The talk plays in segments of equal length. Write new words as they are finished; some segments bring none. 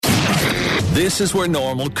This is where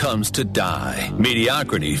normal comes to die.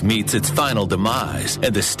 Mediocrity meets its final demise,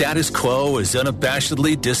 and the status quo is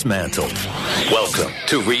unabashedly dismantled. Welcome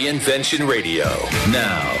to Reinvention Radio.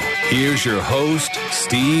 Now, here's your host,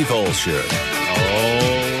 Steve Olsher.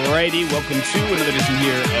 Alrighty, welcome to another edition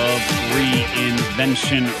here of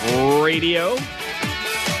Reinvention Radio.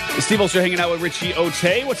 Steve Olsher hanging out with Richie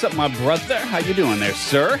Ote. What's up, my brother? How you doing there,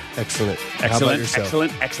 sir? Excellent. Excellent. How about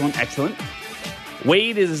yourself? Excellent.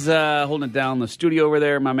 Wade is holding it down in the studio over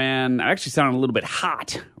there, my man. I actually sound a little bit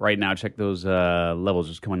hot right now. Check those levels.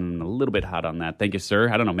 Just coming in a little bit hot on that. Thank you, sir.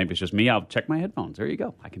 I don't know. Maybe it's just me. I'll check my headphones. There you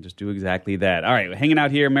go. I can just do exactly that. All right. Hanging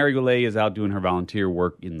out here. Mary Goulet is out doing her volunteer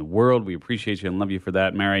work in the world. We appreciate you and love you for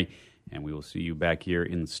that, Mary. And we will see you back here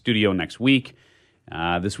in the studio next week.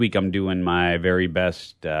 This week I'm doing my very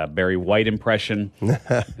best Barry White impression.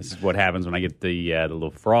 This is what happens when I get the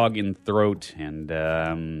little frog in the throat, and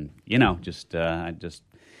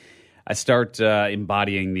I start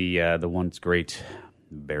embodying the once great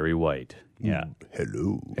Barry White. Yeah.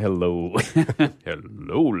 Hello,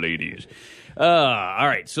 ladies. All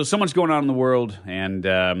right. So much going on in the world, and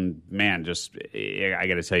man, just I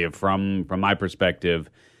got to tell you, from my perspective,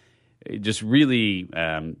 just really.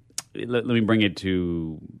 Let me bring it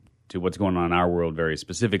to what's going on in our world very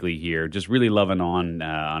specifically here. Just really loving on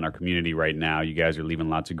our community right now. You guys are leaving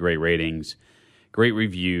lots of great ratings, great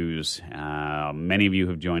reviews. Many of you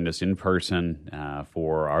have joined us in person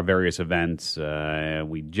for our various events.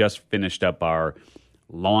 We just finished up our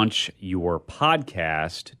Launch Your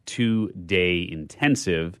Podcast 2-day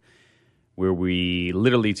intensive, where we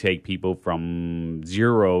literally take people from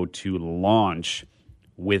zero to launch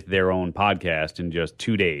with their own podcast in just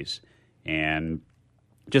 2 days, and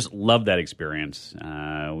just love that experience.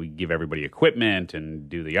 We give everybody equipment and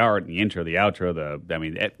do the art, and the intro, the outro,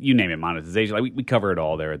 you name it, monetization. We cover it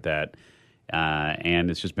all there at that,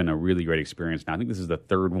 and it's just been a really great experience. Now, I think this is the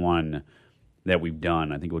third one that we've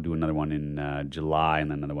done. I think we'll do another one in July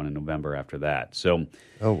and then another one in November after that. So,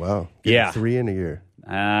 oh wow, yeah, 3 in a year.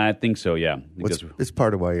 I think so. Yeah, It's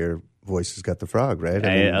part of why your voice has got the frog, right?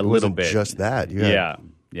 A little bit. Just that.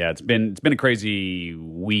 Yeah, it's been a crazy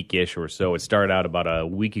week-ish or so. It started out about a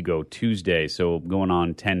week ago Tuesday, so going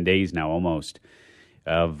on 10 days now almost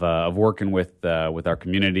of working with our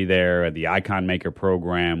community there at the Icon Maker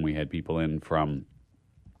program. We had people in from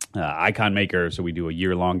Icon Maker, so we do a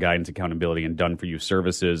year-long guidance, accountability, and done-for-you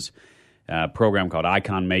services program called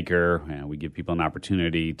Icon Maker. We give people an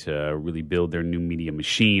opportunity to really build their new media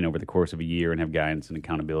machine over the course of a year and have guidance and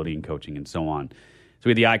accountability and coaching and so on. So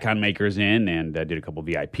we had the Icon Makers in and did a couple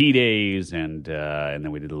VIP days, and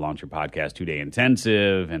then we did the Launch Your Podcast 2-day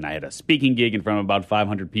intensive, and I had a speaking gig in front of about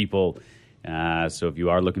 500 people. So if you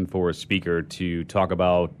are looking for a speaker to talk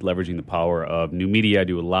about leveraging the power of new media, I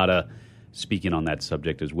do a lot of speaking on that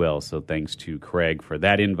subject as well. So thanks to Craig for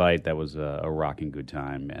that invite. That was a rocking good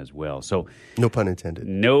time as well. So no pun intended.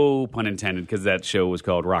 No pun intended, because that show was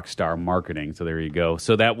called Rockstar Marketing. So there you go.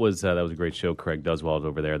 So that was a great show. Craig Duswald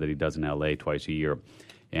over there that he does in LA twice a year,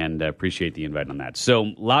 and appreciate the invite on that.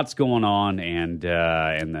 So lots going on, and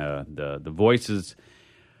the voice is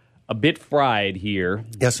a bit fried here.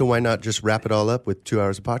 Yeah, so why not just wrap it all up with 2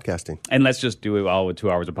 hours of podcasting? And let's just do it all with 2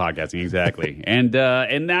 hours of podcasting, exactly. and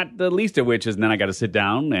not the least of which is then I got to sit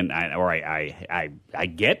down, and I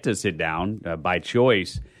get to sit down by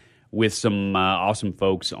choice with some awesome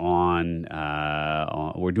folks on.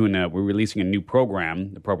 We're releasing a new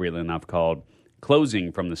program, appropriately enough, called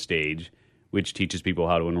Closing from the Stage, which teaches people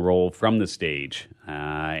how to enroll from the stage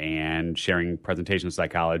and sharing presentation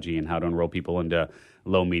psychology and how to enroll people into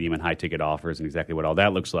low, medium, and high-ticket offers and exactly what all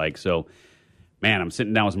that looks like. So, man, I'm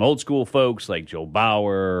sitting down with some old-school folks like Joe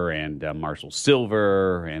Bauer and Marshall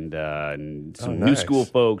Silver and some new-school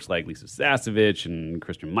folks like Lisa Sasevich and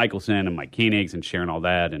Christian Michelson and Mike Koenigs, and sharing all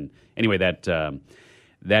that. And anyway,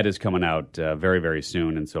 that is coming out very, very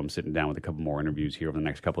soon, and so I'm sitting down with a couple more interviews here over the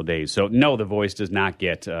next couple of days. So, no, the voice does not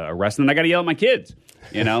get arrested, and I got to yell at my kids.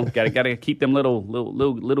 Got to keep them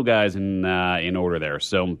little guys in order there.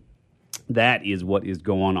 So that is what is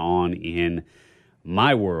going on in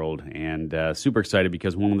my world, and super excited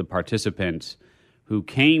because one of the participants who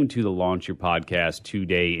came to the Launch Your Podcast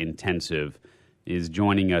 2-day intensive is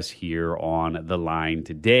joining us here on the line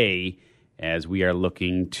today, as we are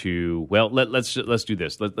looking to, let's do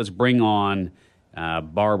this. Let's bring on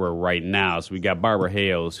Barbara right now. So we got Barbara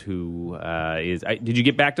Hales, who did you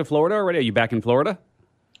get back to Florida already? Are you back in Florida?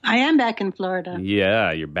 I am back in Florida.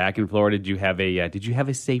 Yeah, you're back in Florida. Did you have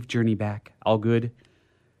a safe journey back? All good?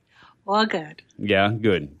 All good. Yeah,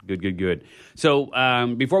 good. So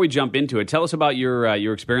before we jump into it, tell us about your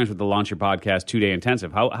experience with the Launch Your Podcast 2-day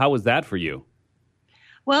intensive. How was that for you?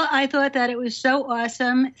 Well, I thought that it was so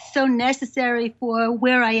awesome, so necessary for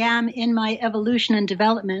where I am in my evolution and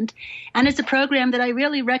development. And it's a program that I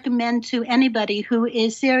really recommend to anybody who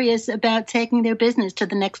is serious about taking their business to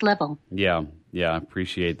the next level. Yeah, I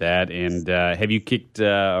appreciate that. And have you kicked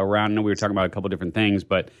around? I know we were talking about a couple different things,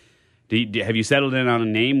 but have you settled in on a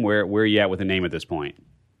name? Where are you at with a name at this point?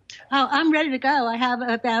 Oh, I'm ready to go. I have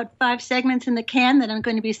about 5 segments in the can that I'm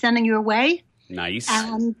going to be sending your way. Nice.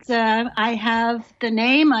 And I have the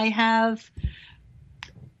name. I have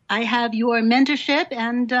your mentorship,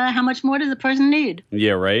 and how much more does the person need?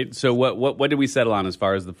 Yeah, right. So what did we settle on as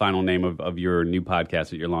far as the final name of your new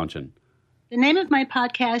podcast that you're launching? The name of my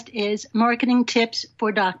podcast is Marketing Tips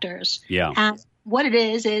for Doctors. Yeah. And what it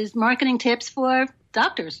is marketing tips for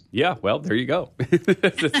doctors. Yeah, well, there you go.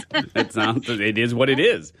 It is what it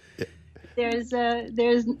is.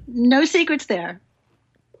 There's no secrets there.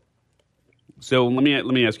 So let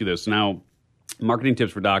me ask you this. Now, Marketing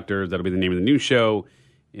Tips for Doctors, that'll be the name of the new show.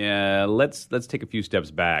 Let's take a few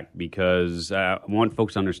steps back, because I want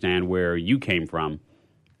folks to understand where you came from,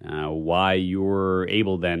 why you were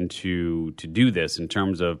able then to do this in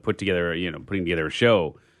terms of putting together a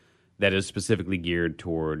show that is specifically geared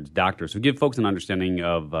towards doctors. So give folks an understanding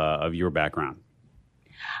of your background.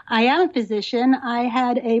 I am a physician. I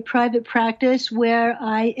had a private practice where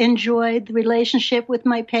I enjoyed the relationship with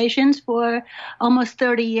my patients for almost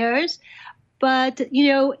 30 years. But,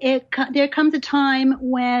 there comes a time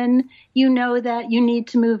when you know that you need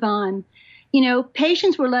to move on.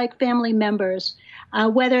 Patients were like family members,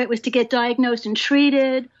 whether it was to get diagnosed and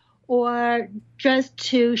treated or just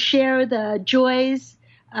to share the joys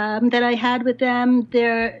that I had with them,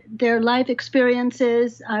 their life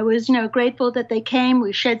experiences. I was, grateful that they came.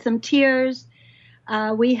 We shed some tears.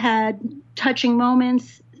 We had touching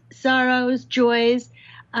moments, sorrows, joys.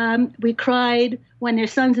 We cried when their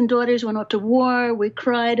sons and daughters went off to war. We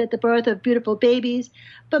cried at the birth of beautiful babies.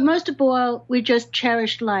 But most of all, we just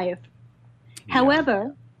cherished life. Yeah.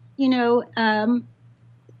 However, the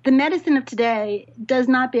medicine of today does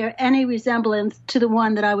not bear any resemblance to the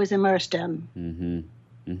one that I was immersed in. Mm-hmm.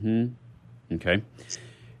 Mm-hmm. Okay.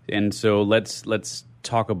 And so let's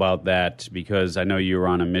talk about that, because I know you're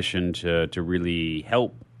on a mission to really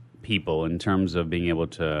help people in terms of being able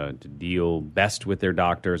to deal best with their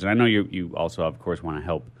doctors. And I know you also, of course, want to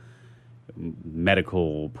help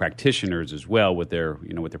medical practitioners as well with their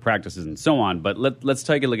with their practices and so on. But let's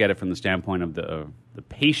take a look at it from the standpoint of the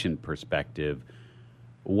patient perspective.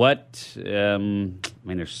 There's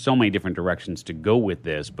so many different directions to go with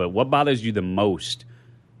this, but what bothers you the most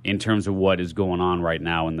in terms of what is going on right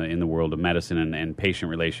now in the world of medicine and patient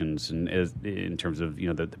relations, and in terms of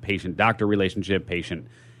the patient-doctor relationship,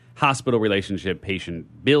 patient-hospital relationship, patient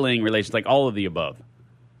billing relations, like all of the above?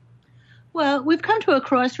 Well, we've come to a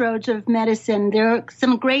crossroads of medicine. There are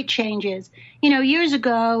some great changes. Years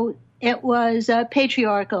ago, it was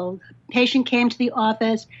patriarchal. The patient came to the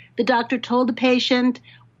office. The doctor told the patient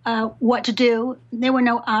what to do. There were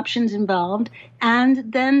no options involved.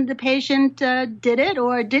 And then the patient did it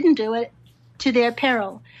or didn't do it to their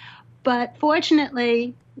peril. But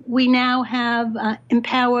fortunately, we now have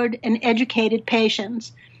empowered and educated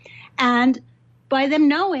patients. And by them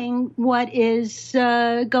knowing what is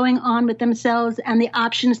going on with themselves and the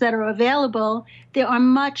options that are available, there are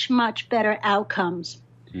much, much better outcomes.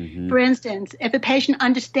 Mm-hmm. For instance, if a patient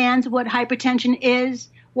understands what hypertension is,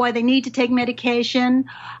 why they need to take medication,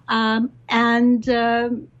 and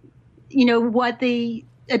what the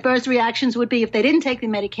adverse reactions would be if they didn't take the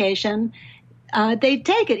medication, they'd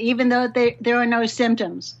take it even though there are no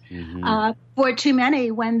symptoms. Mm-hmm. For too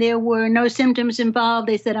many, when there were no symptoms involved,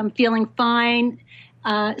 they said, I'm feeling fine,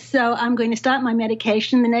 so I'm going to stop my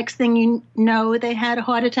medication. The next thing you know, they had a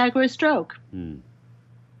heart attack or a stroke.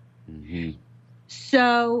 Mm-hmm.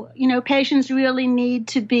 So, patients really need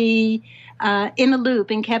to be in the loop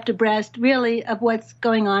and kept abreast, really, of what's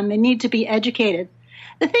going on. They need to be educated.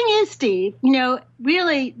 The thing is, Steve,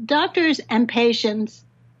 really, doctors and patients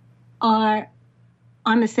are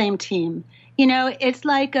on the same team. It's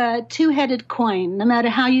like a two-headed coin. No matter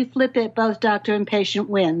how you flip it, both doctor and patient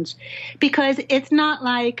wins. Because it's not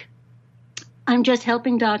like I'm just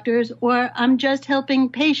helping doctors or I'm just helping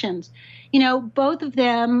patients. Both of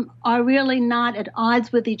them are really not at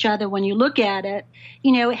odds with each other when you look at it.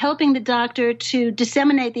 Helping the doctor to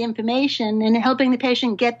disseminate the information and helping the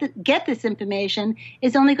patient get this information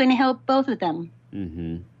is only going to help both of them.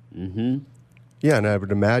 Mm-hmm. Mm-hmm. Yeah, and I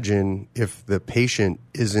would imagine if the patient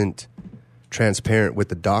isn't transparent with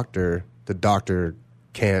the doctor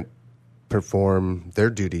can't perform their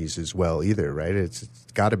duties as well either, right? It's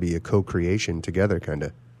got to be a co-creation together, kind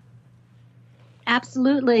of.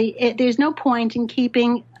 Absolutely. There's no point in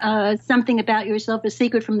keeping something about yourself a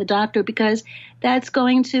secret from the doctor, because that's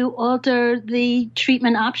going to alter the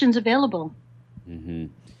treatment options available. Mm-hmm.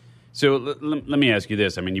 So let me ask you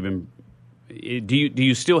this. I mean, do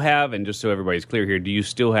you still have, and just so everybody's clear here, do you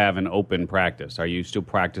still have an open practice? Are you still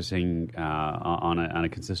practicing on a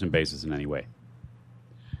consistent basis in any way?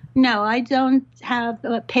 No, I don't have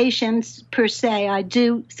patients per se. I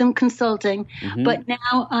do some consulting, but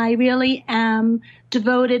now I really am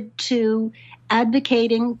devoted to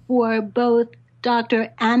advocating for both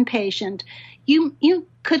doctor and patient. You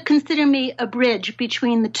could consider me a bridge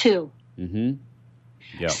between the two. Mm-hmm.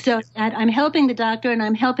 Yeah. So that I'm helping the doctor and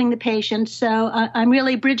I'm helping the patient. So I'm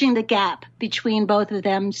really bridging the gap between both of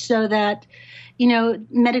them so that,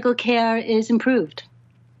 medical care is improved.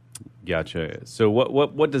 Gotcha. So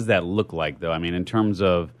what does that look like, though? I mean, in terms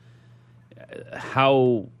of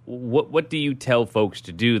what do you tell folks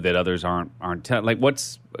to do that others aren't like?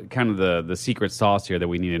 What's kind of the secret sauce here that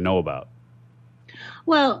we need to know about?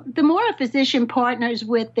 Well, the more a physician partners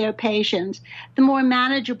with their patients, the more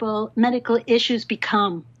manageable medical issues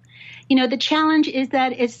become. The challenge is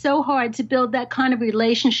that it's so hard to build that kind of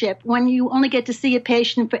relationship when you only get to see a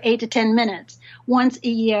patient for 8 to 10 minutes once a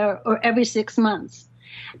year or every 6 months.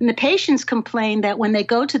 And the patients complain that when they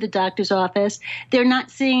go to the doctor's office, they're not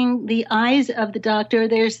seeing the eyes of the doctor.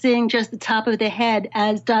 They're seeing just the top of their head,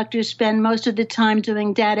 as doctors spend most of the time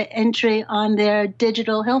doing data entry on their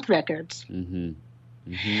digital health records. Mm-hmm.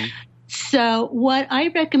 Mm-hmm. So what I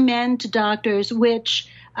recommend to doctors, which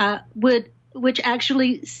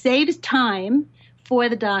actually saves time for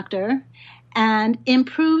the doctor and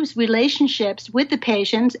improves relationships with the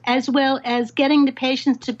patients, as well as getting the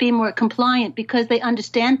patients to be more compliant because they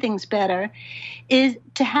understand things better, is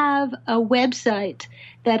to have a website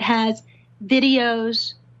that has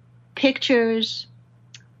videos, pictures,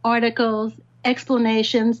 articles,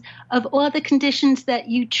 explanations of all the conditions that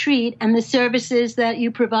you treat and the services that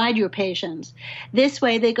you provide your patients. This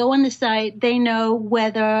way, they go on the site, they know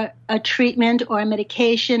whether a treatment or a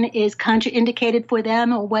medication is contraindicated for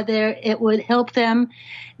them or whether it would help them.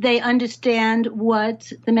 They understand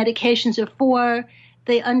what the medications are for.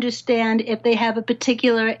 They understand if they have a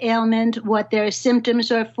particular ailment, what their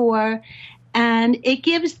symptoms are for. And it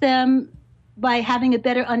gives them, by having a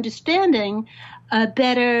better understanding,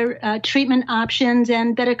 better treatment options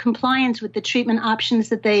and better compliance with the treatment options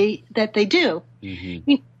that they do.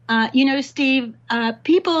 Mm-hmm. Steve,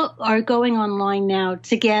 people are going online now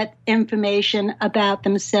to get information about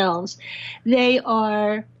themselves. They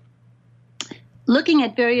are looking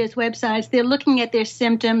at various websites. They're looking at their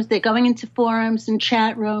symptoms. They're going into forums and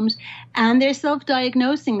chat rooms, and they're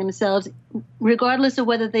self-diagnosing themselves, regardless of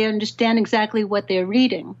whether they understand exactly what they're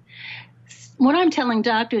reading. What I'm telling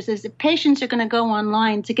doctors is that patients are going to go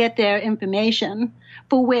online to get their information,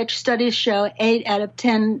 for which studies show 8 out of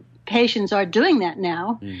 10 patients are doing that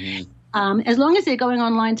now. Mm-hmm. As long as they're going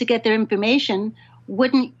online to get their information,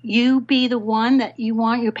 wouldn't you be the one that you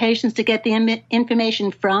want your patients to get the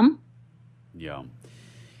information from? Yeah.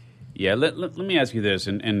 Let me ask you this,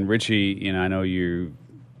 and Richie, I know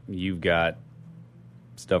you've got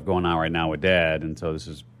stuff going on right now with Dad, and so this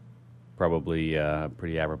is probably a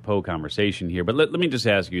pretty apropos conversation here. But let me just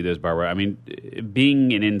ask you this, Barbara. I mean,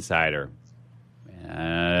 being an insider,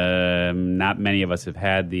 not many of us have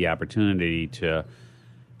had the opportunity to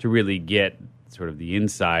really get sort of the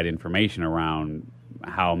inside information around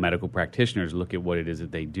how medical practitioners look at what it is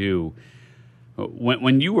that they do.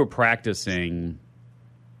 When you were practicing,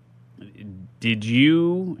 did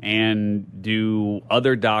you and do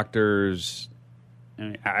other doctors,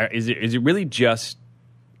 is it really just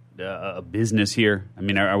a business here? I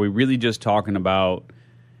mean, are we really just talking about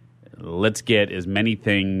let's get as many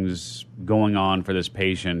things going on for this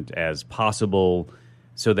patient as possible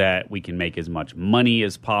so that we can make as much money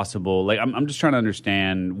as possible? Like, I'm just trying to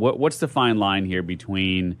understand what's the fine line here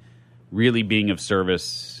between really being of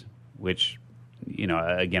service, which,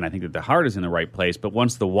 again, I think that the heart is in the right place, but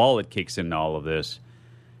once the wallet kicks into all of this,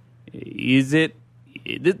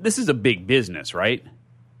 this is a big business, right?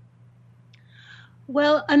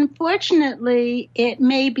 Well, unfortunately, it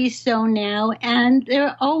may be so now, and there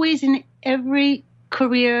are always in every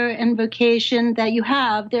career and vocation that you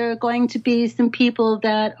have, there are going to be some people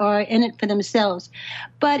that are in it for themselves.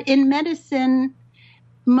 But in medicine,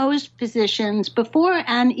 most physicians, before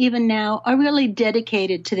and even now, are really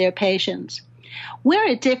dedicated to their patients. Where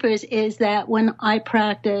it differs is that when I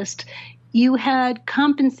practiced, you had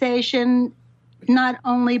compensation not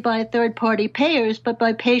only by third-party payers, but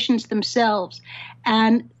by patients themselves.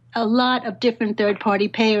 And a lot of different third-party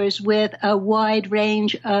payers with a wide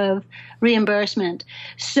range of reimbursement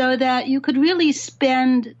so that you could really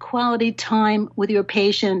spend quality time with your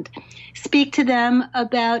patient, speak to them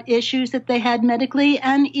about issues that they had medically,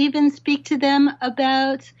 and even speak to them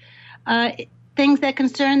about things that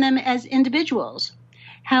concern them as individuals.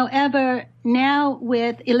 However, now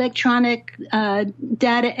with electronic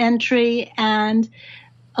data entry and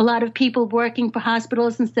a lot of people working for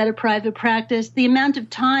hospitals instead of private practice, the amount of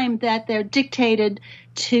time that they're dictated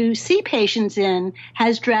to see patients in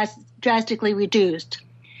has drastically reduced.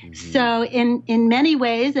 Mm-hmm. So in many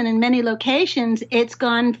ways and in many locations, it's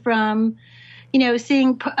gone from,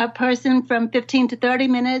 seeing a person from 15 to 30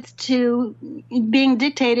 minutes to being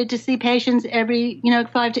dictated to see patients every,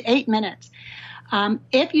 5 to 8 minutes.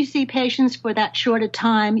 If you see patients for that short a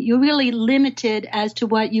time, you're really limited as to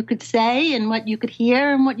what you could say and what you could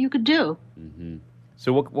hear and what you could do. Mm-hmm.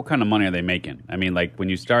 So what kind of money are they making? I mean, like when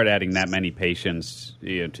you start adding that many patients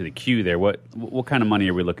to the queue there, what kind of money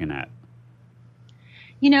are we looking at?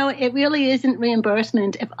 It really isn't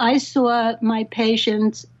reimbursement. If I saw my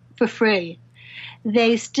patients for free,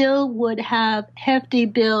 they still would have hefty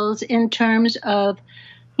bills in terms of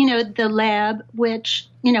the lab, which,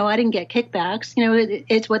 I didn't get kickbacks.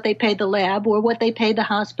 It's what they paid the lab or what they paid the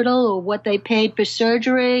hospital or what they paid for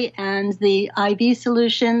surgery and the IV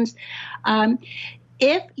solutions.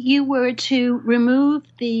 If you were to remove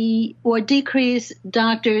or decrease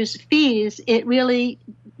doctors' fees, it really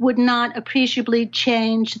would not appreciably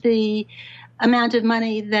change the amount of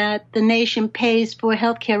money that the nation pays for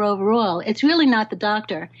healthcare overall. It's really not the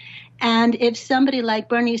doctor. And if somebody like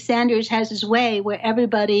Bernie Sanders has his way where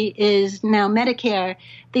everybody is now Medicare,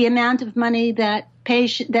 the amount of money that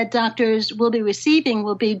doctors will be receiving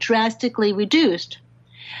will be drastically reduced.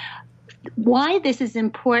 Why this is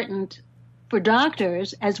important for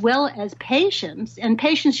doctors as well as patients, and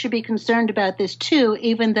patients should be concerned about this too,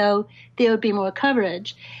 even though there would be more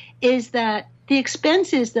coverage, is that the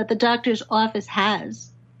expenses that the doctor's office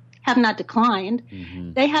have not declined.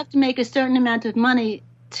 Mm-hmm. They have to make a certain amount of money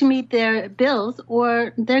to meet their bills,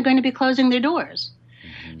 or they're going to be closing their doors.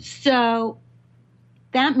 Mm-hmm. So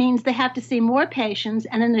that means they have to see more patients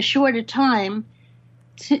and in a shorter time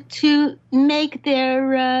to make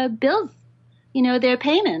their bills, their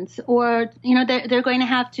payments, or, they're going to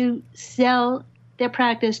have to sell their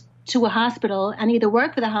practice to a hospital and either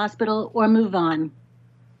work for the hospital or move on.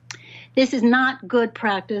 This is not good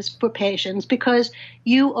practice for patients because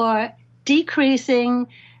you are decreasing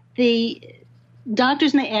the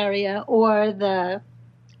doctors in the area or the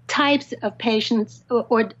types of patients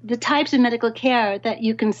or the types of medical care that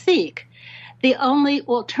you can seek. The only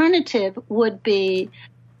alternative would be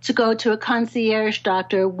to go to a concierge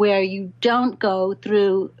doctor where you don't go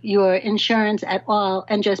through your insurance at all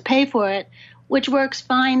and just pay for it, which works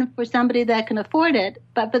fine for somebody that can afford it.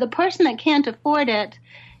 But for the person that can't afford it,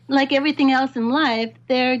 like everything else in life,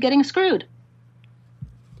 they're getting screwed.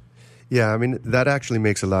 Yeah, I mean, that actually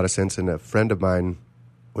makes a lot of sense. And a friend of mine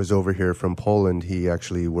was over here from Poland. He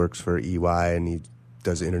actually works for EY and he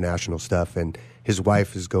does international stuff. And his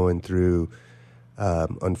wife is going through,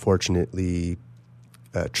 unfortunately,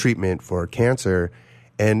 treatment for cancer.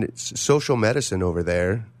 And it's social medicine over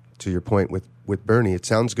there, to your point with Bernie. It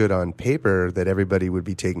sounds good on paper that everybody would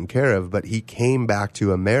be taken care of, but he came back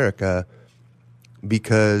to America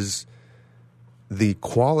because the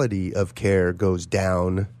quality of care goes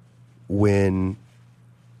down when,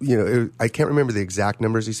 I can't remember the exact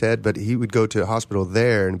numbers he said, but he would go to a hospital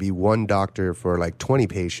there and be one doctor for like 20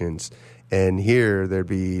 patients. And here there'd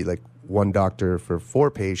be like one doctor for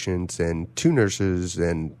 4 patients and 2 nurses.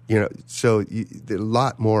 And, so a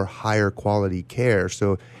lot more higher quality care.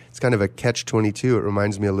 So it's kind of a catch-22. It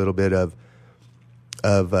reminds me a little bit of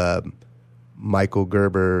Michael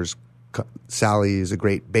Gerber's Sally is a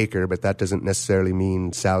great baker, but that doesn't necessarily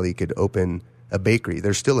mean Sally could open a bakery.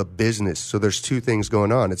 There's still a business. So there's 2 things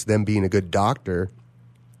going on. It's them being a good doctor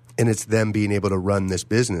and it's them being able to run this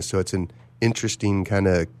business. So it's an interesting kind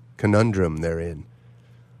of conundrum they're in.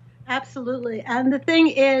 Absolutely. And the thing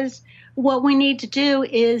is, what we need to do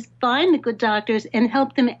is find the good doctors and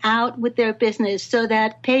help them out with their business so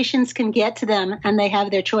that patients can get to them and they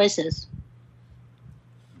have their choices.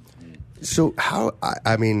 So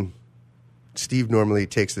I mean, Steve normally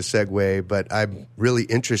takes the segue, but I'm really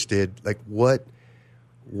interested, like what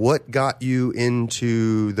got you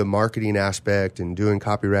into the marketing aspect and doing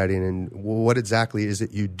copywriting, and what exactly is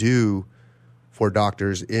it you do for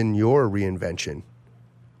doctors in your reinvention?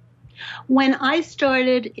 When I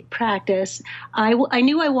started practice, I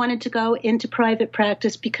knew I wanted to go into private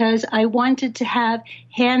practice because I wanted to have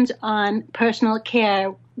hands-on personal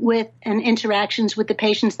care with and interactions with the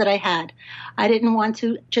patients that I had. I didn't want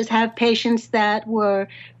to just have patients that were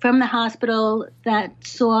from the hospital that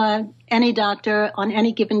saw any doctor on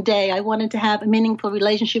any given day. I wanted to have a meaningful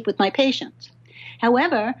relationship with my patients.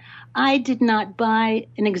 However, I did not buy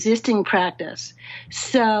an existing practice.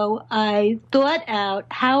 So I thought out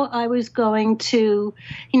how I was going to,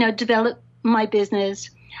 develop my business.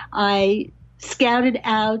 I scouted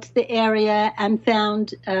out the area and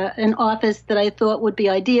found an office that I thought would be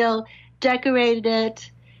ideal, decorated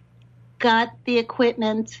it, got the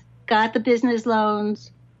equipment, got the business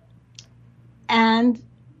loans, and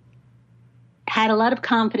had a lot of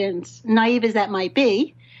confidence, naive as that might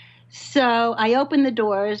be. So I opened the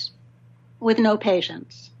doors with no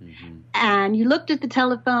patients. Mm-hmm. And you looked at the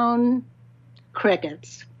telephone,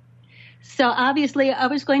 crickets. So obviously I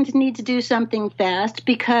was going to need to do something fast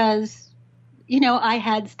because I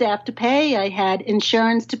had staff to pay, I had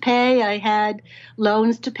insurance to pay, I had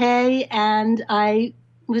loans to pay, and I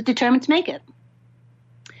was determined to make it.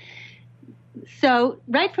 So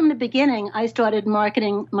right from the beginning, I started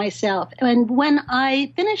marketing myself. And when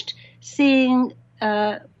I finished seeing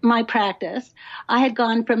my practice, I had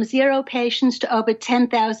gone from 0 patients to over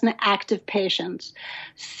 10,000 active patients.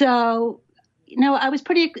 So I was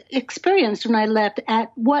pretty experienced when I left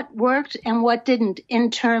at what worked and what didn't in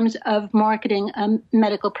terms of marketing a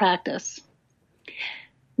medical practice.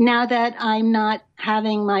 Now that I'm not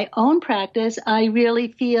having my own practice, I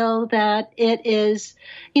really feel that it is,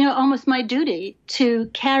 almost my duty to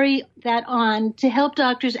carry that on to help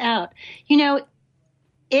doctors out.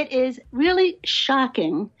 It is really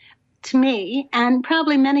shocking to me and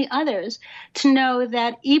probably many others to know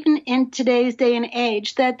that even in today's day and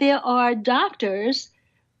age that there are doctors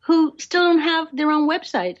who still don't have their own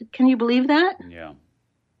website. Can you believe that? Yeah.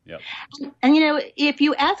 Yep. And if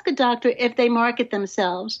you ask a doctor if they market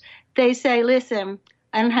themselves, they say, listen,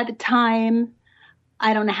 I don't have the time.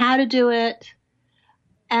 I don't know how to do it.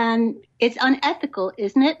 And it's unethical,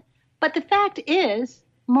 isn't it? But the fact is,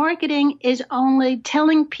 marketing is only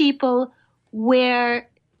telling people where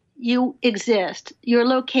you exist, your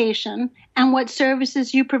location, and what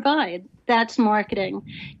services you provide. That's marketing.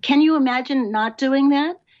 Can you imagine not doing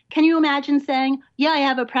that? Can you imagine saying, yeah, I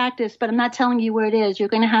have a practice, but I'm not telling you where it is. You're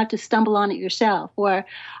going to have to stumble on it yourself. Or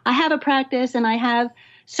I have a practice and I have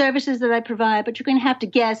services that I provide, but you're going to have to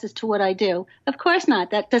guess as to what I do. Of course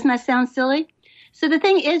not. Doesn't that sound silly? So the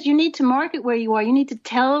thing is, you need to market where you are. You need to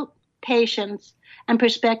tell patients and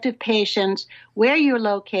prospective patients where you're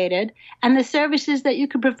located and the services that you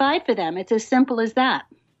can provide for them. It's as simple as that.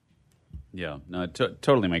 Yeah, no, it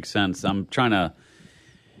totally makes sense. I'm trying to,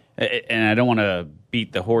 and I don't want to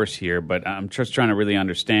beat the horse here, but I'm just trying to really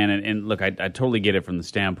understand. And look, I totally get it from the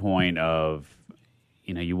standpoint of,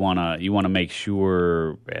 you want to make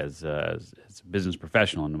sure as a business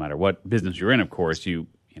professional, no matter what business you're in, of course, you're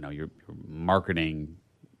marketing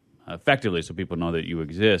effectively so people know that you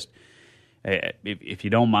exist. If you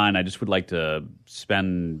don't mind, I just would like to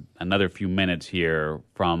spend another few minutes here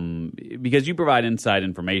because you provide inside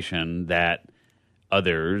information that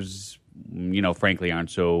others, frankly, aren't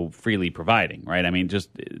so freely providing, right? I mean, just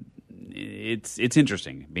it's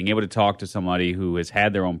interesting being able to talk to somebody who has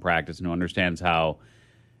had their own practice and who understands how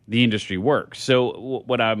the industry works. So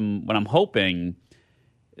what I'm hoping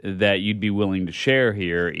that you'd be willing to share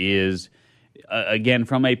here is, again,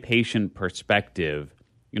 from a patient perspective,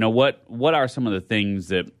 what are some of the things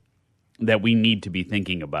that we need to be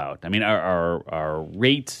thinking about? I mean, are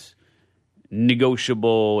rates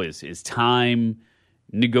negotiable? Is time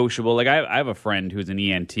negotiable? Like I have a friend who's an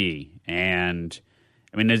ENT, and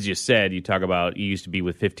I mean, as you said, you talk about you used to be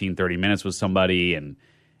with 15, 30 minutes with somebody, and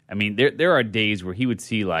I mean, there are days where he would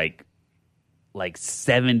see like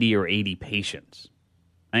 70 or 80 patients.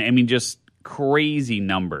 I mean, just crazy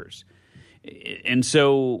numbers. And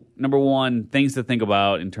so, number one, things to think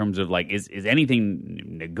about in terms of is anything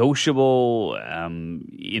negotiable?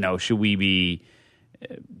 Should we be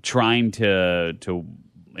trying to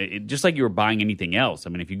just like you were buying anything else? I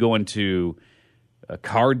mean, if you go into a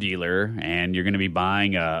car dealer and you're going to be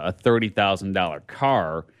buying a $30,000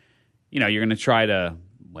 car, you're going to try to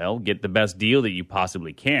get the best deal that you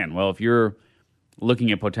possibly can. Well, if you're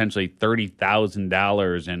looking at potentially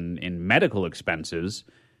 $30,000 in medical expenses,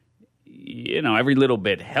 every little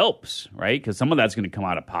bit helps, right? Because some of that's going to come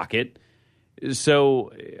out of pocket.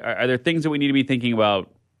 So are there things that we need to be thinking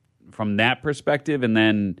about from that perspective? And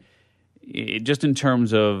then just in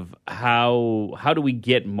terms of how do we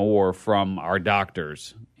get more from our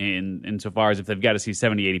doctors insofar as if they've got to see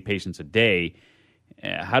 70, 80 patients a day,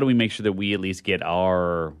 how do we make sure that we at least get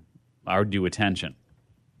our due attention?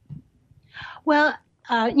 Well,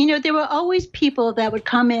 there were always people that would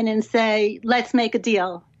come in and say, let's make a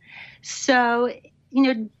deal. So,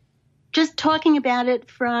 just talking about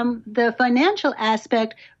it from the financial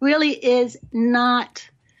aspect really is not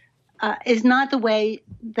the way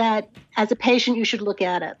that as a patient you should look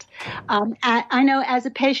at it. I know as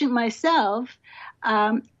a patient myself,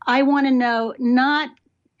 I want to know not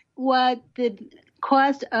what the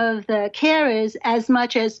cost of the care is as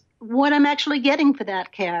much as what I'm actually getting for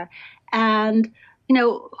that care. And,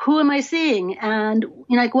 who am I seeing? And,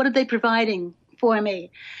 what are they providing for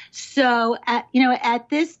me? So, at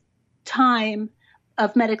this time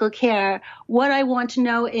of medical care, what I want to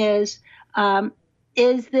know is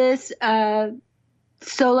this a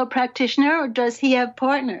solo practitioner or does he have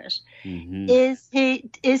partners? Mm-hmm.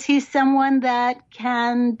 Is he someone that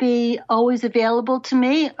can be always available to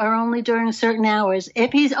me or only during certain hours?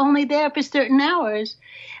 If he's only there for certain hours,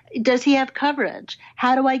 does he have coverage?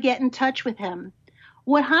 How do I get in touch with him?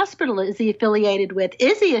 What hospital is he affiliated with?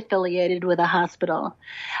 Is he affiliated with a hospital?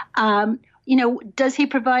 Does he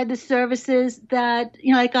provide the services that,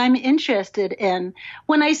 I'm interested in?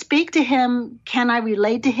 When I speak to him, can I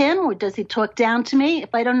relate to him or does he talk down to me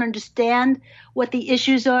if I don't understand what the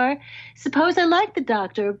issues are? Suppose I like the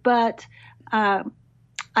doctor, but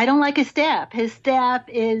I don't like his staff. His staff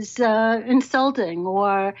is insulting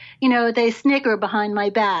or, they snicker behind my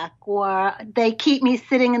back or they keep me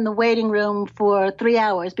sitting in the waiting room for 3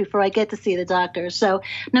 hours before I get to see the doctor. So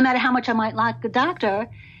no matter how much I might like the doctor,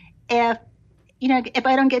 if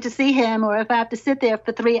I don't get to see him or if I have to sit there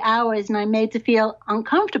for 3 hours and I'm made to feel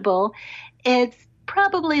uncomfortable, it's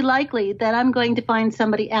probably likely that I'm going to find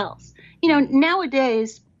somebody else.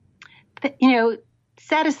 Nowadays,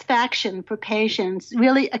 satisfaction for patients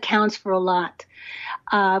really accounts for a lot.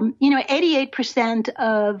 88%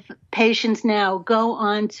 of patients now go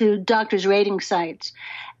on to doctors' rating sites.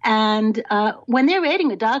 And when they're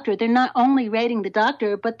rating a doctor, they're not only rating the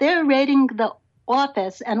doctor, but they're rating the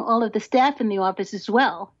office and all of the staff in the office as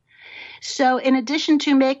well. So in addition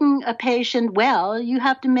to making a patient well, you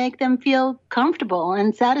have to make them feel comfortable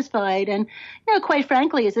and satisfied. And, quite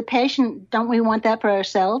frankly, as a patient, don't we want that for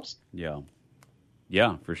ourselves?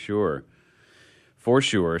 Yeah, for sure. For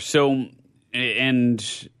sure. So,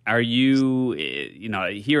 and are you,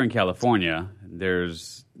 here in California,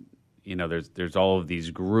 there's all of these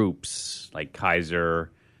groups like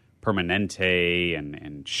Kaiser Permanente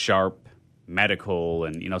and Sharp Medical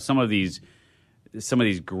and some of these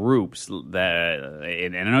groups that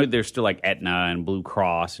and I know there's still like Aetna and Blue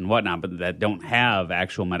Cross and whatnot, but that don't have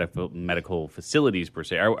actual medical facilities per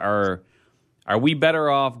se. Are we better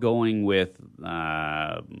off going with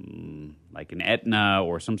like an Aetna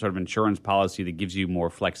or some sort of insurance policy that gives you more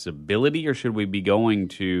flexibility, or should we be going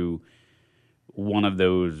to one of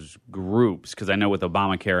those groups? Because I know with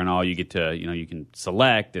Obamacare and all, you get to, you can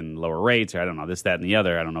select and lower rates, or I don't know, this, that, and the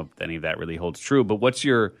other. I don't know if any of that really holds true. But what's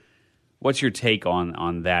your take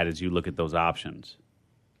on that as you look at those options?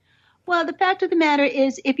 Well, the fact of the matter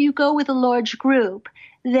is, if you go with a large group,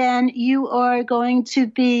 then you are going to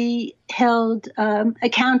be held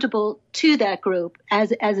accountable to that group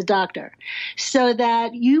as a doctor, so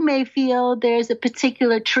that you may feel there's a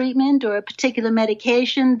particular treatment or a particular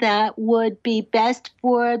medication that would be best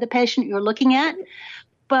for the patient you're looking at.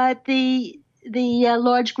 But the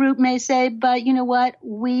large group may say, but you know what,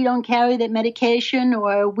 we don't carry that medication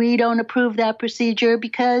or we don't approve that procedure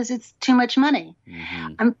because it's too much money.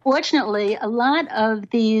 Mm-hmm. Unfortunately, a lot of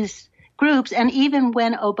these groups, and even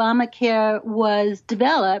when Obamacare was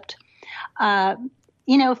developed,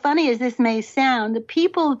 funny as this may sound, the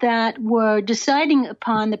people that were deciding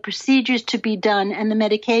upon the procedures to be done and the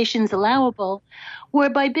medications allowable were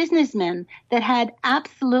by businessmen that had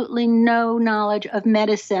absolutely no knowledge of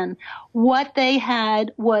medicine. What they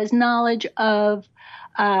had was knowledge of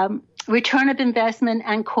return of investment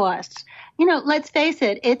and costs. Let's face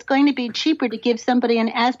it, it's going to be cheaper to give somebody an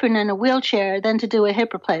aspirin and a wheelchair than to do a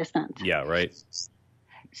hip replacement. Yeah, right.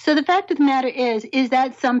 So the fact of the matter is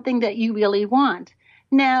that something that you really want?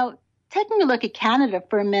 Now, taking a look at Canada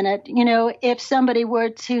for a minute, if somebody were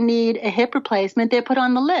to need a hip replacement, they're put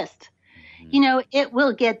on the list. It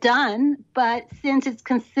will get done, but since it's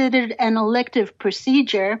considered an elective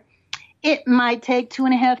procedure, it might take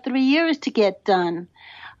 2.5, 3 years to get done.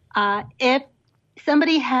 If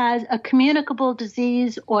somebody has a communicable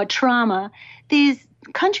disease or trauma, these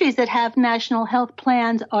countries that have national health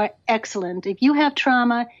plans are excellent. If you have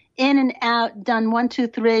trauma, in and out, done 1, 2,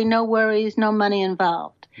 3, no worries, no money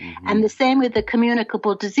involved. Mm-hmm. And the same with the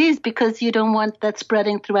communicable disease, because you don't want that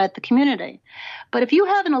spreading throughout the community. But if you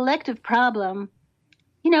have an elective problem,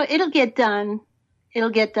 it'll get done It'll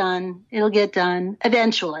get done. It'll get done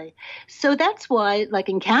eventually. So that's why, like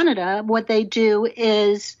in Canada, what they do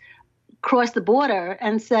is cross the border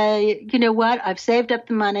and say, you know what, I've saved up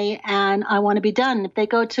the money and I want to be done. If they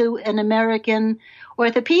go to an American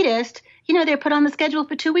orthopedist, they're put on the schedule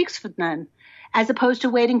for 2 weeks from then, as opposed to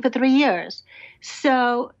waiting for 3 years.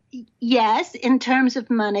 So yes, in terms of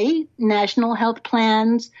money, national health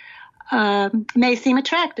plans may seem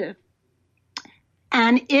attractive.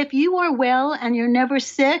 And if you are well and you're never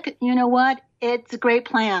sick, you know what? It's a great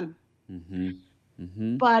plan. Mm-hmm.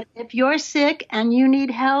 Mm-hmm. But if you're sick and you need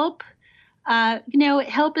help,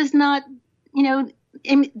 help is not,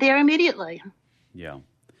 there immediately. Yeah.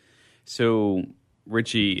 So,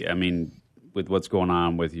 Richie, I mean, with what's going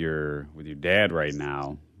on with your dad right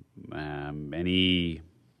now, any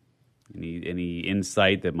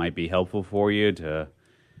insight that might be helpful for you to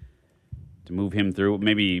move him through?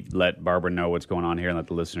 Maybe let Barbara know what's going on here and let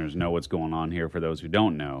the listeners know what's going on here for those who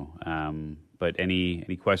don't know. But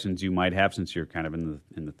any questions you might have, since you're kind of in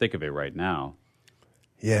the thick of it right now?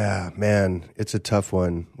 Yeah, man, it's a tough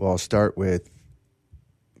one. Well, I'll start with,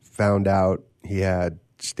 found out he had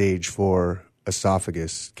stage 4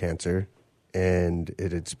 esophagus cancer, and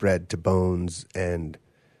it had spread to bones and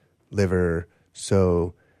liver.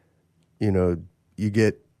 So, if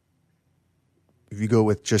you go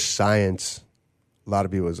with just science, a lot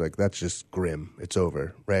of people is like, that's just grim. It's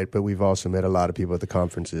over, right? But we've also met a lot of people at the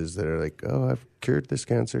conferences that are like, oh, I've cured this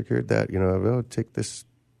cancer, cured that. Oh, take this,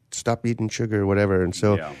 stop eating sugar, whatever. And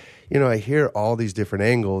so, I hear all these different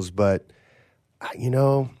angles, but, I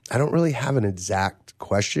don't really have an exact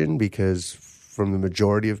question, because from the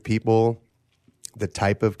majority of people, the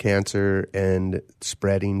type of cancer and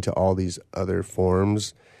spreading to all these other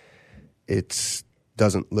forms, it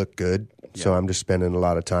doesn't look good. Yeah. So I'm just spending a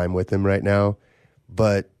lot of time with him right now.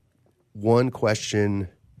 But one question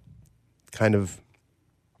kind of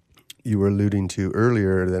you were alluding to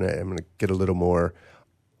earlier, then I'm going to get a little more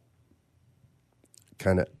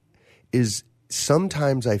kind of, is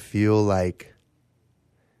sometimes I feel like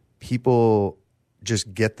people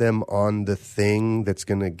just get them on the thing that's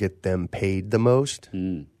going to get them paid the most,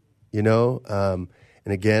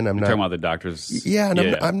 and again, I'm not talking about the doctors. Yeah,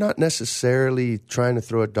 and I'm not necessarily trying to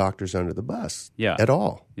throw doctors under the bus at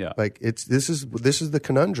all. Yeah. Like this is the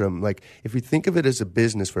conundrum. Like if we think of it as a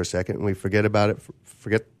business for a second and we forget about it,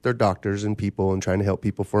 forget they're doctors and people and trying to help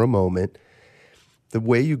people for a moment, the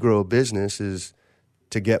way you grow a business is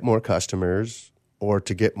to get more customers or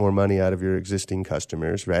to get more money out of your existing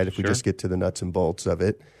customers, right? If we just get to the nuts and bolts of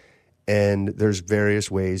it. And there's various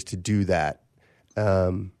ways to do that.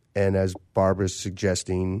 And as Barbara's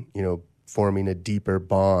suggesting, forming a deeper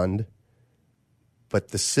bond, but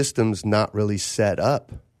the system's not really set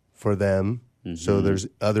up for them. Mm-hmm. So there's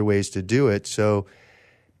other ways to do it. So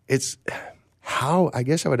it's how, I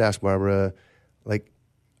guess I would ask Barbara, like,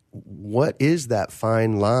 what is that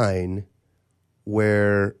fine line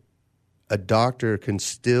where a doctor can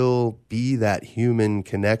still be that human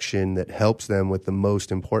connection that helps them with the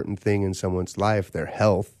most important thing in someone's life, their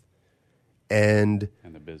health, and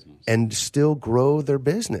the business, and still grow their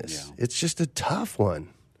business? Yeah. It's just a tough one,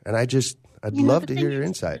 and I'd love to hear your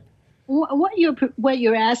insight. What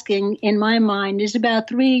you're asking, in my mind, is about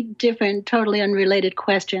 3 different, totally unrelated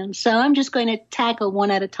questions. So I'm just going to tackle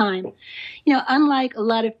one at a time. Unlike a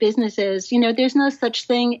lot of businesses, there's no such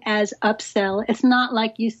thing as upsell. It's not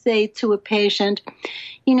like you say to a patient,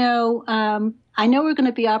 I know we're going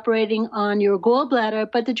to be operating on your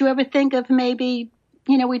gallbladder, but did you ever think of maybe,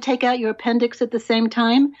 we take out your appendix at the same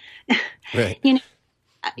time? Right.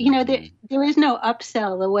 There is no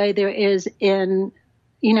upsell the way there is in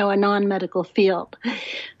a non-medical field.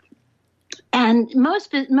 And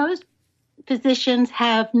most physicians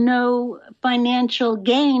have no financial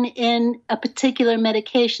gain in a particular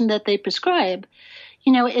medication that they prescribe.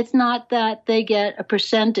 It's not that they get a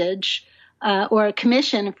percentage or a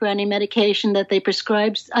commission for any medication that they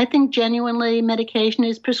prescribe. I think genuinely medication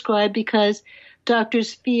is prescribed because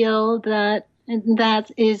doctors feel that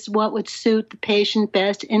is what would suit the patient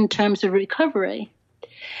best in terms of recovery.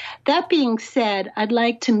 That being said, I'd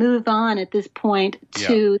like to move on at this point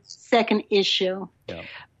to the second issue. Yeah.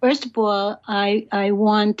 First of all, I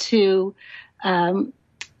want to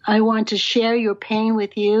share your pain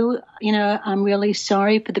with you. I'm really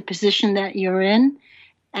sorry for the position that you're in,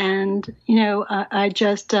 and I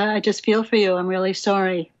just feel for you. I'm really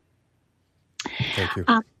sorry. Thank you.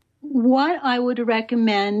 What I would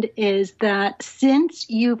recommend is that since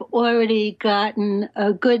you've already gotten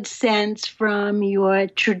a good sense from your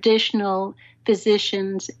traditional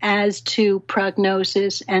physicians as to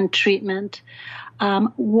prognosis and treatment,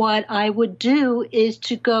 what I would do is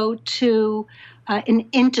to go to an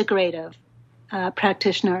integrative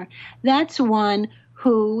practitioner. That's one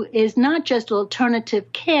who is not just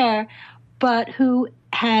alternative care, but who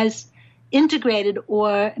has integrated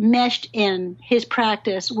or meshed in his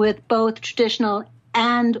practice with both traditional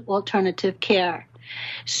and alternative care.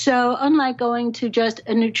 So unlike going to just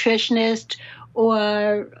a nutritionist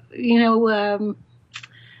or,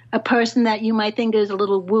 a person that you might think is a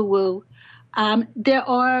little woo-woo, there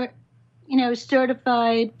are,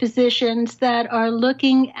 certified physicians that are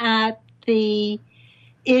looking at the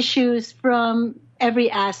issues from every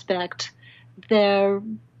aspect. They're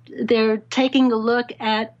taking a look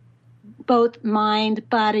at both mind,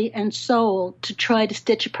 body, and soul to try to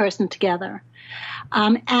stitch a person together.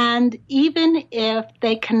 And even if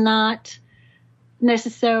they cannot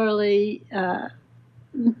necessarily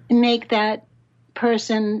make that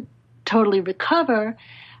person totally recover,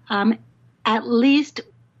 at least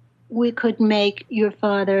we could make your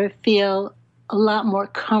father feel a lot more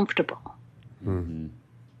comfortable. Mm-hmm.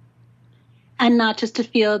 And not just to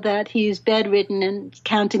feel that he's bedridden and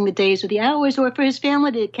counting the days or the hours, or for his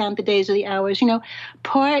family to count the days or the hours.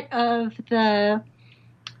 Part of the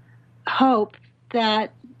hope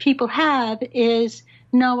that people have is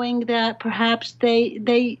knowing that perhaps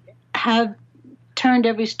they have turned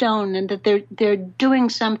every stone and that they're doing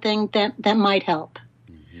something that might help.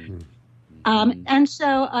 Mm-hmm. And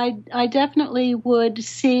so I definitely would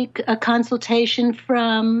seek a consultation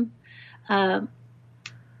from an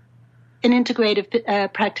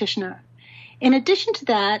integrative practitioner. In addition to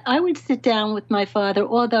that, I would sit down with my father,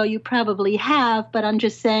 although you probably have, but I'm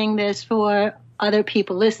just saying this for other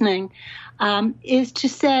people listening, is to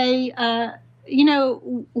say,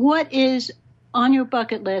 what is on your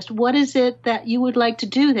bucket list? What is it that you would like to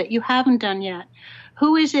do that you haven't done yet?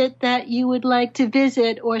 Who is it that you would like to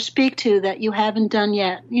visit or speak to that you haven't done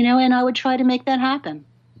yet? And I would try to make that happen.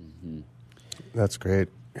 Mm-hmm. That's great.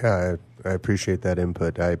 Yeah, I appreciate that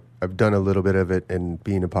input. I've done a little bit of it, and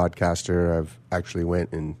being a podcaster, I've actually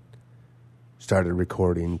went and started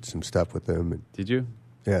recording some stuff with them. Did you?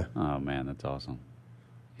 Yeah. Oh, man, that's awesome.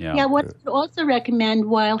 Yeah, what I would also recommend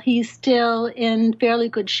while he's still in fairly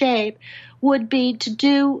good shape would be to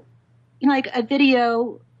do like a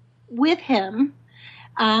video with him.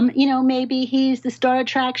 Maybe he's the star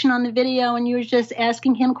attraction on the video and you're just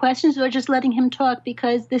asking him questions or just letting him talk,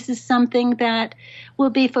 because this is something that will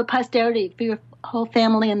be for posterity, for your whole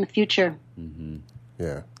family in the future. Mm-hmm.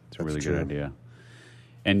 Yeah, it's a really good idea.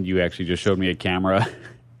 And you actually just showed me a camera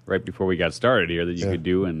right before we got started here that you could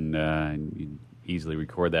do, and you easily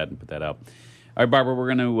record that and put that out. All right, Barbara, we're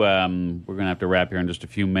gonna have to wrap here in just a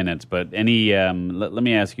few minutes. But let me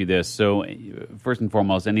ask you this. So, first and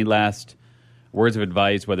foremost, any last words of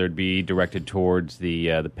advice, whether it be directed towards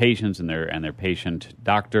the patients and their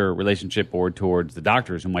patient-doctor relationship, or towards the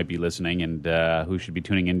doctors who might be listening and who should be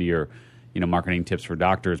tuning into your Marketing Tips for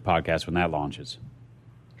Doctors podcast when that launches?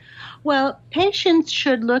 Well, patients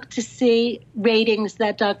should look to see ratings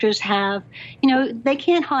that doctors have. They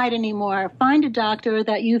can't hide anymore. Find a doctor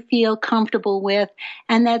that you feel comfortable with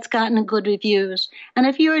and that's gotten good reviews. And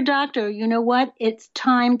if you're a doctor, you know what? It's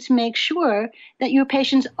time to make sure that your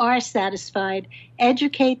patients are satisfied.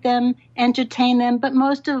 Educate them, entertain them, but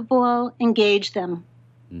most of all, engage them.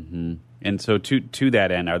 Mm-hmm. And so to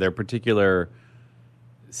that end, are there particular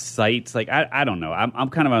sites? Like, I don't know. I'm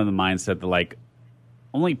kind of on the mindset that,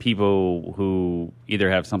 only people who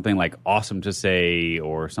either have something awesome to say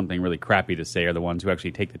or something really crappy to say are the ones who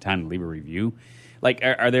actually take the time to leave a review.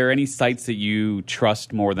 Are there any sites that you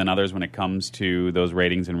trust more than others when it comes to those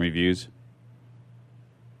ratings and reviews?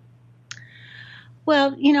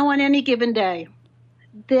 Well, on any given day,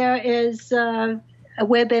 there is a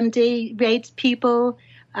WebMD rates people,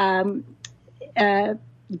 Vitals.com,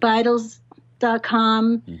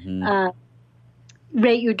 mm-hmm.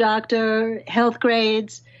 Rate Your Doctor, Health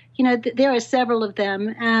Grades. There are several of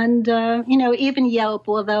them. And, even Yelp,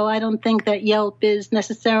 although I don't think that Yelp is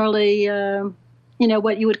necessarily,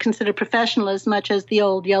 what you would consider professional as much as the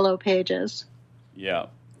old Yellow Pages. Yeah.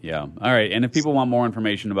 Yeah. All right. And if people want more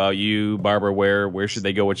information about you, Barbara, where should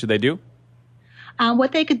they go? What should they do?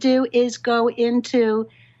 What they could do is go into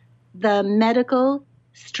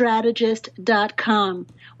themedicalstrategist.com.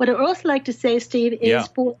 What I'd also like to say, Steve, is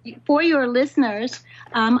for your listeners,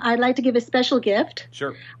 I'd like to give a special gift.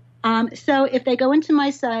 Sure. So if they go into my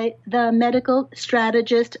site,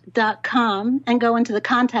 themedicalstrategist.com, and go into the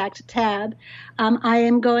contact tab, I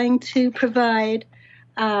am going to provide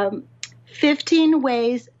 15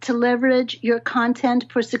 ways to leverage your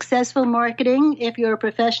content for successful marketing if you're a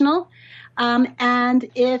professional. And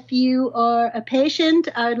if you are a patient,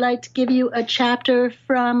 I would like to give you a chapter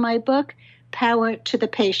from my book, Power to the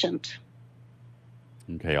Patient.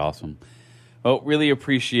 Okay, awesome. Well, really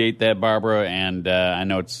appreciate that, Barbara. And I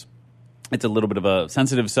know it's a little bit of a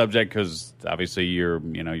sensitive subject because obviously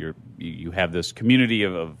you have this community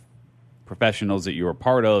of professionals that you're a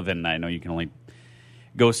part of, and I know you can only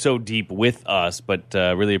go so deep with us. But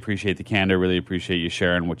really appreciate the candor. Really appreciate you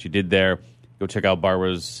sharing what you did there. Go check out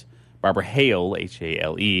Barbara Hale,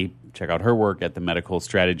 Hale. Check out her work at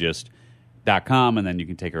themedicalstrategist.com, and then you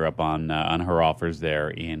can take her up on her offers there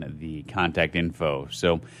in the contact info.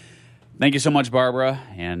 So thank you so much, Barbara,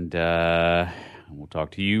 and we'll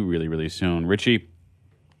talk to you really, really soon. Richie,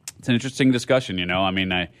 it's an interesting discussion, I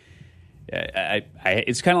mean, I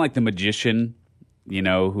it's kind of like the magician,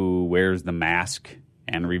 who wears the mask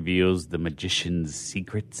and reveals the magician's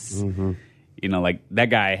secrets. Mm-hmm. Like that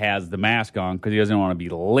guy has the mask on because he doesn't want to be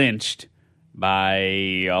lynched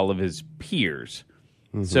by all of his peers.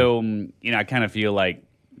 Mm-hmm. So, I kind of feel like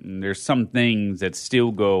there's some things that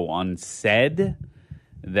still go unsaid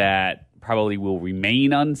that probably will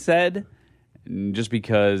remain unsaid just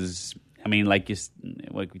because, like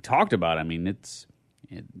we talked about, it's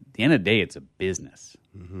at the end of the day, it's a business.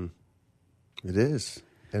 Mm-hmm. It is.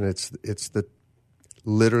 And it's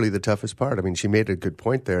literally the toughest part. She made a good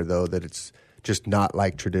point there, though, that it's just not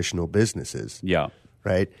like traditional businesses. Yeah.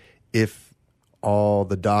 Right? If all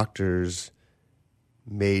the doctors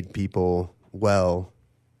made people well,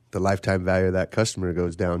 the lifetime value of that customer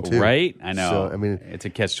goes down too. Right? I know. So, it's a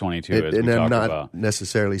catch-22 as we and talked I'm not about.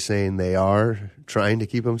 necessarily saying they are trying to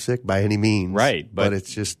keep them sick by any means. Right. But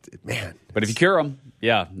it's just, man. But if you cure them,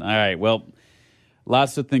 yeah. All right. Well,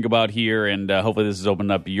 lots to think about here, and hopefully this has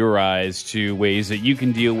opened up your eyes to ways that you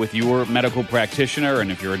can deal with your medical practitioner.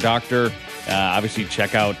 And if you're a doctor, obviously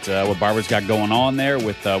check out what Barbara's got going on there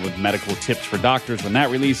with medical tips for doctors when that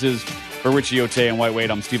releases. For Richie Ote and White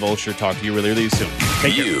Wade, I'm Steve Olsher. Talk to you really, really soon.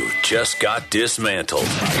 You just got dismantled.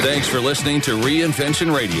 Thanks for listening to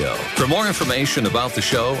Reinvention Radio. For more information about the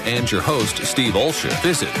show and your host, Steve Olsher,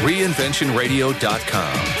 visit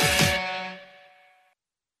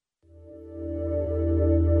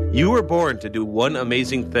reinventionradio.com. You were born to do one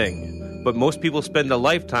amazing thing, but most people spend a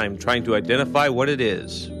lifetime trying to identify what it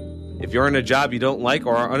is. If you're in a job you don't like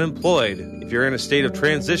or are unemployed, if you're in a state of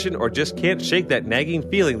transition or just can't shake that nagging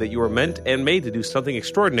feeling that you were meant and made to do something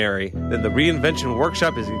extraordinary, then the Reinvention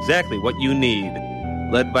Workshop is exactly what you need.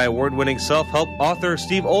 Led by award-winning self-help author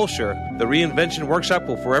Steve Olsher, the Reinvention Workshop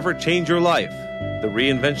will forever change your life. The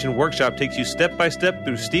Reinvention Workshop takes you step by step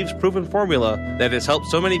through Steve's proven formula that has helped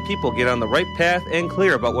so many people get on the right path and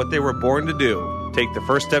clear about what they were born to do. Take the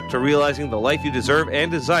first step to realizing the life you deserve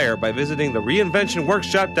and desire by visiting the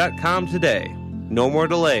reinventionworkshop.com today. No more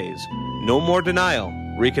delays. No more denial.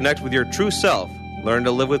 Reconnect with your true self. Learn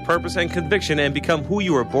to live with purpose and conviction and become who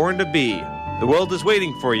you were born to be. The world is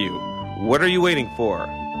waiting for you. What are you waiting for?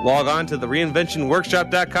 Log on to the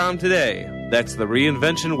reinventionworkshop.com today. That's the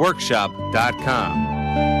reinventionworkshop.com.